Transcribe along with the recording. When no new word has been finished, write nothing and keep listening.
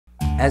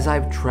As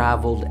I've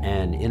traveled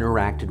and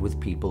interacted with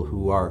people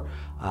who are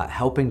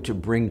helping to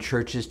bring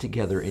churches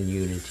together in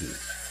unity,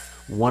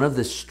 one of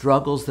the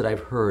struggles that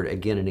I've heard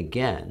again and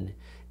again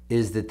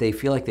is that they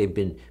feel like they've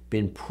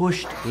been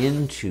pushed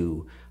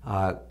into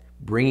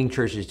bringing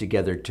churches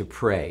together to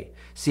pray.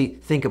 See,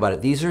 think about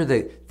it. These are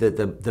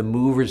the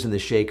movers and the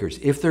shakers.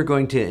 If they're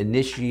going to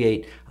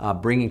initiate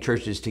bringing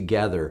churches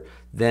together,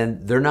 then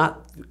they're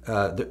not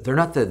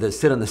the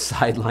sit on the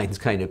sidelines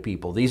kind of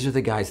people. These are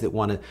the guys that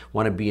want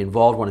to be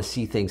involved, want to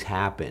see things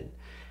happen.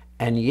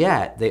 And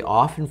yet, they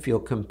often feel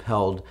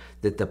compelled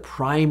that the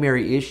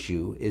primary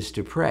issue is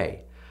to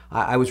pray.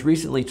 I was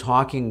recently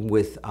talking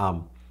with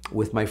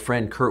my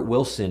friend Kurt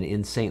Wilson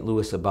in St.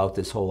 Louis about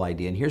this whole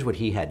idea, and here's what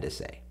he had to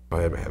say.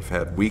 I have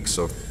had weeks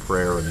of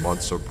prayer and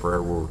months of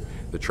prayer where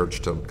the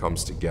church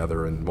comes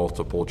together, and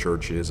multiple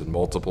churches and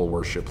multiple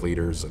worship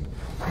leaders and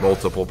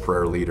multiple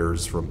prayer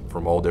leaders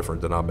from all different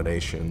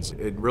denominations.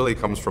 It really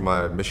comes from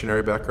my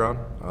missionary background.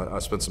 I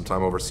spent some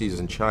time overseas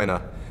in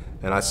China,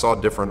 and I saw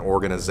different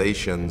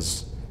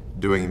organizations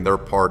doing their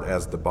part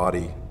as the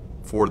body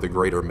for the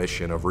greater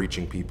mission of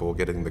reaching people,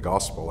 getting the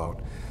gospel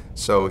out.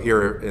 So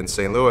here in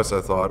St. Louis,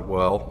 I thought,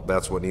 well,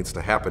 that's what needs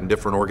to happen.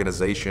 Different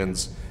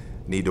organizations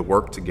need to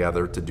work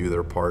together to do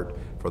their part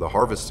for the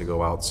harvest to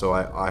go out. So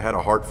I had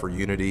a heart for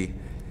unity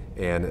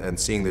and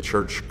seeing the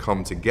church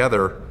come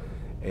together,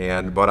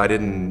 but I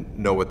didn't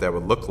know what that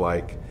would look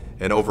like.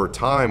 And over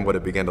time, what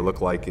it began to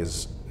look like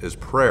is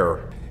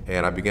prayer.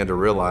 And I began to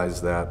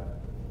realize that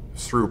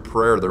through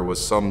prayer, there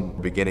was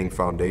some beginning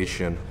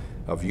foundation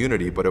of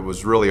unity, but it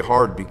was really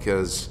hard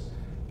because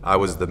I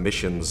was the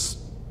missions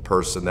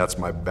person. That's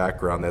my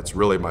background. That's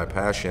really my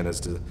passion,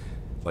 is to,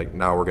 like,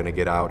 now we're going to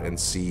get out and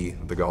see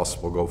the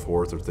gospel go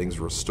forth or things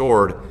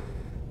restored.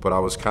 But I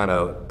was kind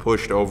of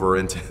pushed over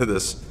into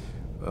this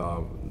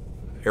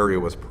area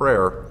with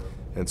prayer.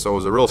 And so it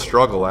was a real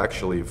struggle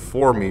actually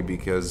for me,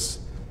 because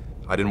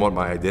I didn't want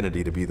my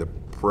identity to be the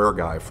prayer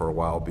guy for a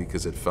while,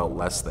 because it felt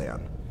less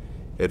than.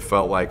 It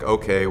felt like,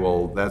 okay,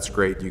 well, that's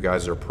great, you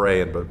guys are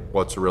praying, but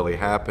what's really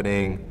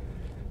happening?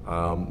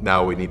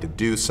 Now we need to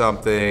do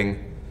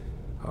something.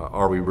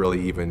 Are we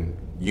really even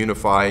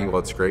unifying? Well,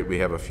 it's great we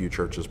have a few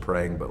churches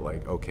praying, but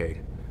like,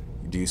 okay,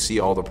 do you see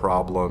all the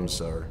problems,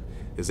 or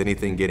is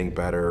anything getting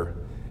better?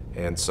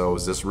 And so it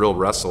was this real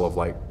wrestle of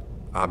like,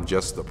 I'm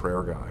just the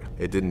prayer guy.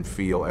 It didn't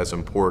feel as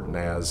important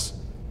as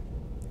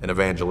an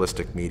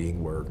evangelistic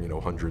meeting where,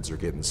 hundreds are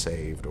getting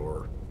saved,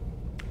 or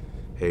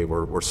hey,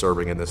 we're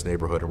serving in this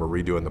neighborhood and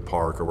we're redoing the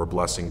park, or we're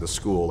blessing the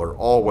school, or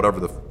all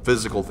whatever the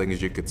physical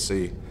things you could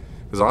see.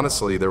 Because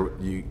honestly,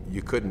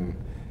 you couldn't,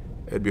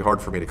 it'd be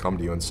hard for me to come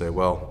to you and say,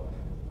 well,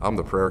 I'm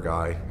the prayer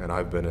guy and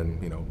I've been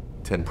in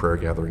 10 prayer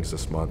gatherings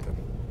this month, and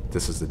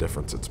this is the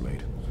difference it's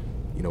made.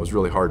 It was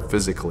really hard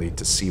physically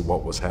to see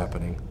what was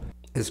happening.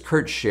 As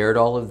Kurt shared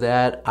all of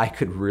that, I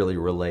could really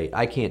relate.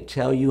 I can't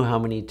tell you how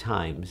many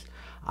times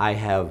I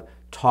have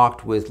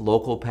talked with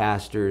local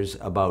pastors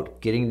about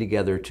getting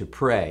together to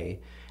pray,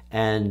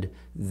 and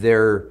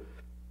their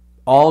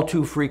all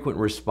too frequent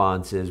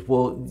response is,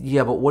 well,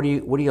 yeah, but what do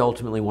you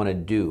ultimately want to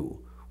do?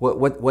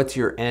 What's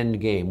your end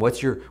game?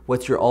 What's your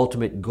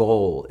ultimate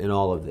goal in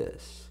all of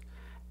this?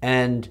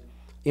 And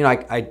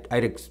I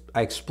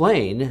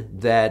explain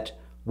that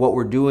what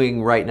we're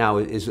doing right now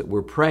is that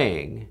we're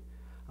praying,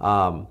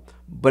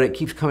 but it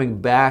keeps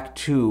coming back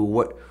to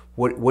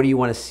what do you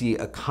want to see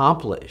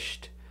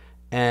accomplished?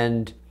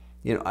 And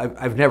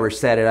I've never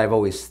said it. I've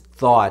always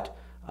thought,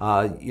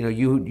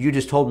 you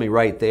just told me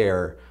right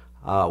there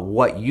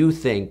what you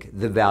think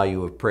the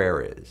value of prayer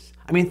is.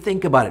 I mean,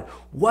 think about it.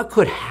 What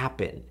could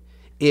happen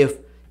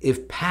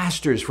if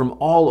pastors from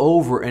all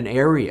over an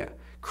area,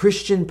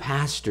 Christian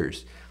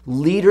pastors,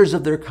 leaders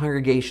of their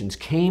congregations,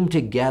 came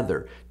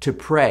together to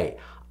pray?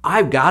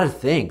 I've got to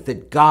think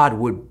that God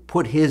would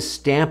put his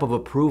stamp of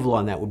approval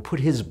on that, would put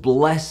his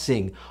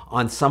blessing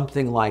on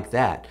something like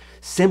that,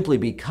 simply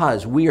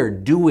because we are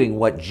doing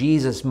what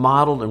Jesus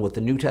modeled and what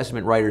the New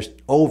Testament writers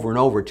over and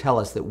over tell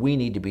us that we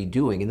need to be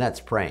doing, and that's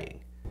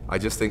praying. I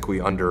just think we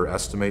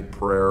underestimate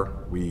prayer.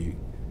 We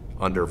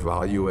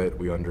undervalue it.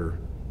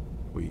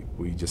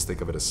 We just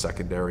think of it as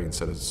secondary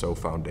instead of so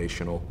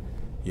foundational.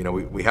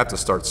 We have to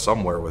start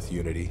somewhere with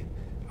unity,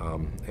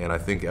 and I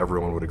think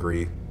everyone would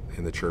agree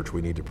in the church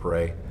we need to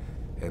pray.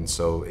 And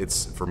so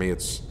for me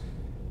it's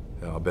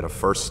been a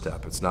first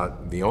step. It's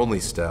not the only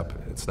step,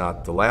 it's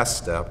not the last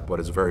step, but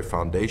it's very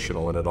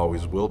foundational, and it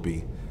always will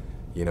be.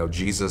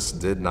 Jesus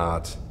did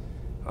not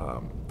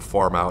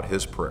farm out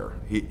his prayer.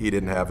 He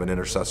didn't have an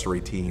intercessory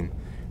team.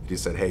 He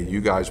said, hey,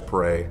 you guys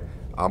pray,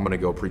 I'm going to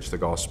go preach the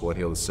gospel and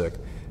heal the sick.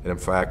 And in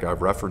fact,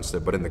 I've referenced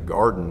it, but in the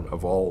garden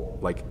of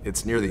all,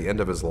 it's near the end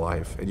of his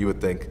life, and you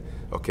would think,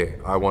 okay,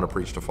 I want to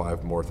preach to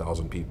 5,000 more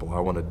people. I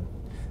want to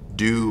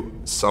do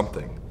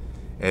something.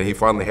 And he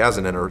finally has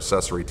an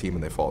intercessory team,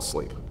 and they fall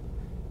asleep.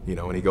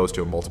 And he goes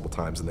to him multiple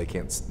times, and they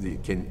can't,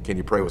 can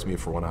you pray with me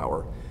for 1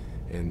 hour?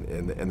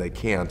 And they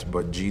can't,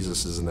 but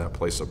Jesus is in that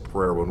place of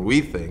prayer. When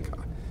we think,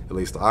 at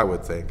least I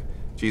would think,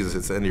 Jesus,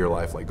 it's the end of your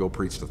life, go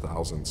preach to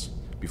thousands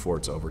before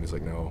it's over. And he's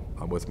like, no,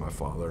 I'm with my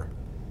Father.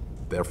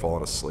 they're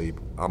falling asleep.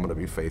 I'm going to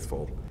be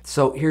faithful.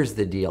 So here's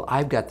the deal.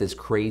 I've got this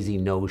crazy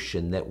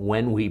notion that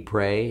when we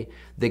pray,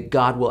 that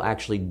God will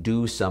actually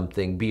do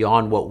something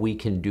beyond what we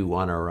can do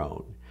on our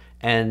own.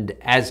 And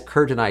as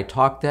Kurt and I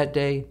talked that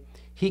day,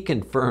 he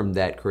confirmed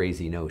that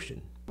crazy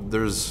notion.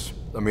 There's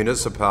a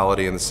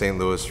municipality in the St.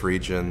 Louis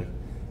region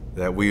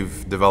that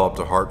we've developed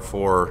a heart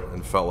for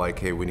and felt like,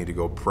 hey, we need to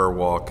go prayer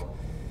walk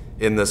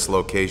in this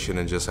location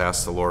and just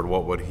ask the Lord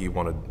what would he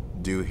want to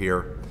do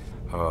here.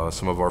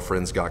 Some of our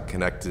friends got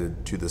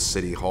connected to the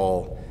city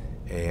hall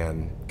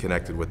and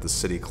connected with the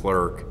city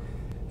clerk.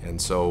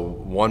 And so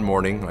one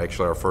morning,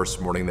 actually our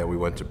first morning that we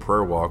went to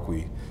prayer walk,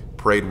 we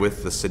prayed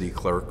with the city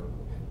clerk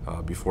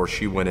before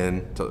she went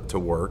in to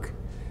work.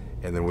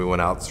 And then we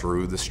went out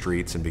through the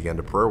streets and began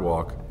to prayer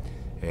walk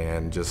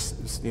and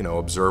just,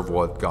 observe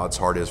what God's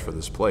heart is for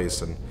this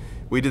place. And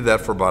we did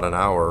that for about an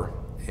hour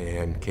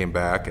and came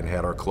back and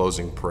had our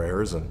closing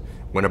prayers and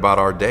went about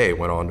our day,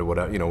 went on to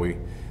whatever,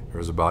 there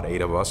was about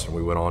 8 of us and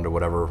we went on to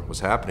whatever was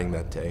happening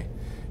that day.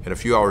 And a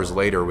few hours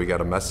later, we got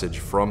a message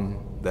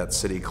from that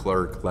city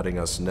clerk letting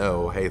us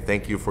know, hey,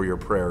 thank you for your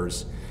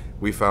prayers.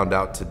 We found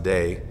out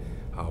today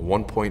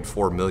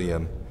 1.4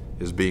 million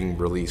is being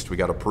released. We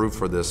got approved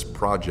for this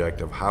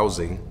project of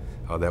housing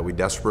that we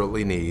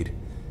desperately need.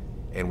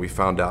 And we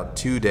found out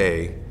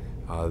today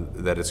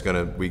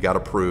that we got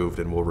approved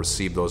and we'll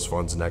receive those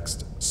funds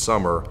next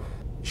summer.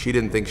 She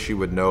didn't think she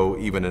would know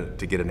even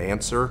to get an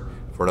answer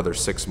for another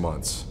 6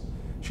 months.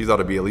 She thought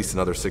it'd be at least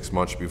another 6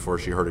 months before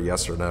she heard a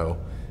yes or no.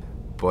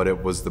 But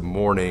it was the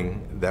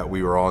morning that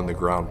we were on the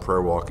ground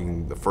prayer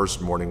walking, the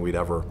first morning we'd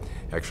ever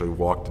actually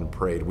walked and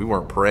prayed. We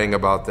weren't praying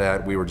about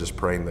that. We were just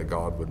praying that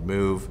God would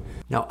move.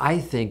 Now, I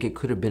think it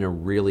could have been a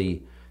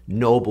really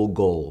noble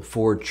goal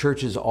for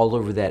churches all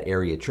over that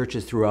area,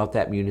 churches throughout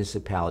that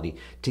municipality,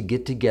 to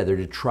get together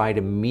to try to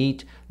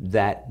meet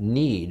that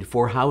need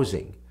for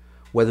housing,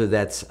 whether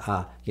that's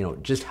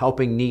just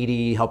helping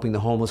needy, helping the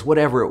homeless,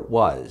 whatever it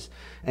was,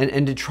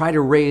 and to try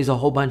to raise a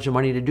whole bunch of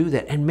money to do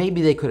that. And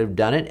maybe they could have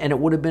done it, and it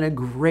would have been a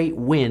great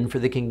win for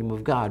the kingdom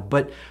of God.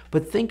 But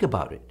think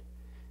about it.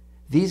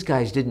 These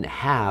guys didn't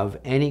have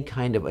any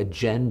kind of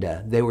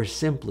agenda. They were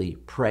simply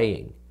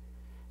praying.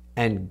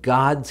 And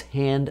God's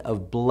hand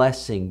of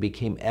blessing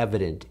became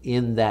evident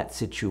in that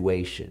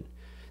situation.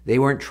 They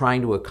weren't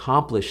trying to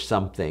accomplish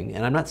something.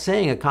 And I'm not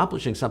saying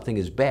accomplishing something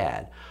is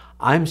bad.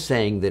 I'm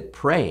saying that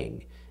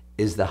praying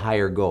is the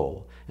higher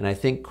goal. And I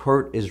think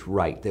Kurt is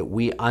right that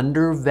we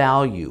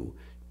undervalue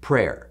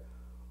prayer.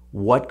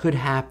 What could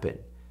happen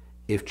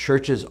if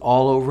churches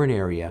all over an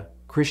area,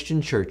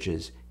 Christian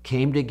churches,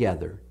 came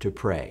together to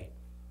pray?